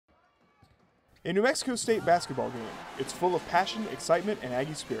A New Mexico State basketball game. It's full of passion, excitement, and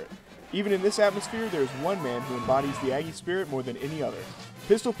Aggie spirit. Even in this atmosphere, there's one man who embodies the Aggie spirit more than any other.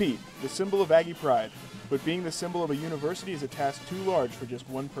 Pistol Pete, the symbol of Aggie pride. But being the symbol of a university is a task too large for just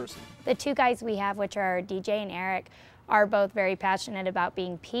one person. The two guys we have, which are DJ and Eric, are both very passionate about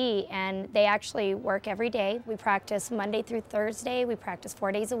being P, and they actually work every day. We practice Monday through Thursday. We practice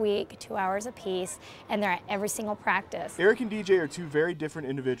 4 days a week, 2 hours apiece, and they're at every single practice. Eric and DJ are two very different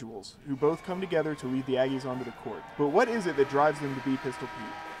individuals who both come together to lead the Aggies onto the court. But what is it that drives them to be Pistol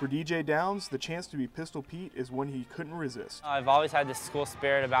Pete? For DJ Downs, the chance to be Pistol Pete is one he couldn't resist. I've always had this school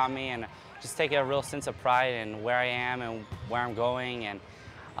spirit about me, and just take a real sense of pride in where I am and where I'm going, and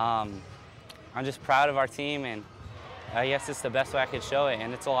I'm just proud of our team, and I guess it's the best way I could show it,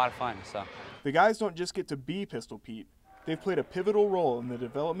 and it's a lot of fun. So the guys don't just get to be Pistol Pete, they've played a pivotal role in the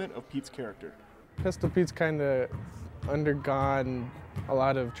development of Pete's character. Pistol Pete's kind of undergone a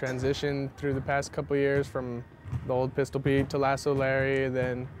lot of transition through the past couple years, from the old Pistol Pete to Lasso Larry,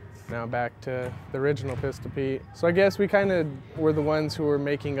 then now back to the original Pistol Pete. So I guess we kind of were the ones who were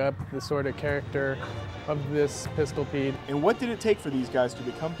making up the sort of character of this Pistol Pete. And what did it take for these guys to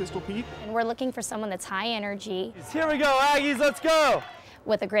become Pistol Pete? And we're looking for someone that's high energy. Here we go, Aggies, let's go!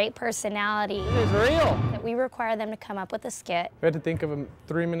 With a great personality. It is real. That we require them to come up with a skit. We had to think of a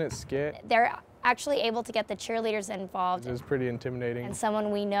 3-minute skit. They're actually able to get the cheerleaders involved. It was pretty intimidating. And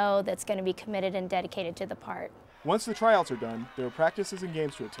someone we know that's going to be committed and dedicated to the part. Once the tryouts are done, there are practices and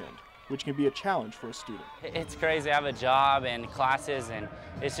games to attend, which can be a challenge for a student. it's crazy. I have a job and classes, and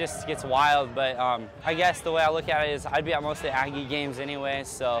it just gets wild. But I guess the way I look at it is I'd be at most of the Aggie games anyway,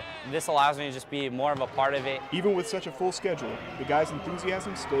 so this allows me to just be more of a part of it. Even with such a full schedule, the guys'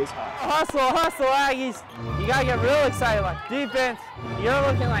 enthusiasm stays high. Hustle, hustle, Aggies. You gotta get real excited. Like defense, you're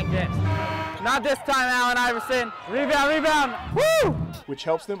looking like this. Not this time, Allen Iverson. Rebound, rebound, woo! Which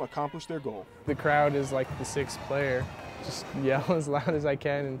helps them accomplish their goal. The crowd is like the sixth player. Just yell as loud as I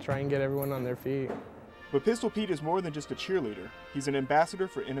can and try and get everyone on their feet. But Pistol Pete is more than just a cheerleader. He's an ambassador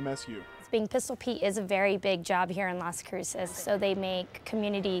for NMSU. Being Pistol Pete is a very big job here in Las Cruces. So they make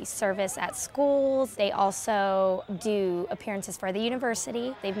community service at schools. They also do appearances for the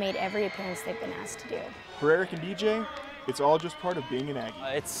university. They've made every appearance they've been asked to do. For Eric and DJ, it's all just part of being an Aggie.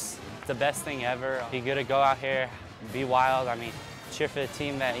 It's the best thing ever. Be good to go out here, be wild. I mean, cheer for the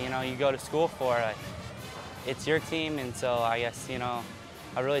team that you go to school for. It's your team, and so I guess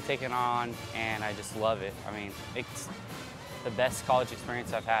I really take it on, and I just love it. I mean, it's the best college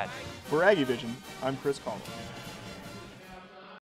experience I've had. For Aggie Vision, I'm Chris Collins.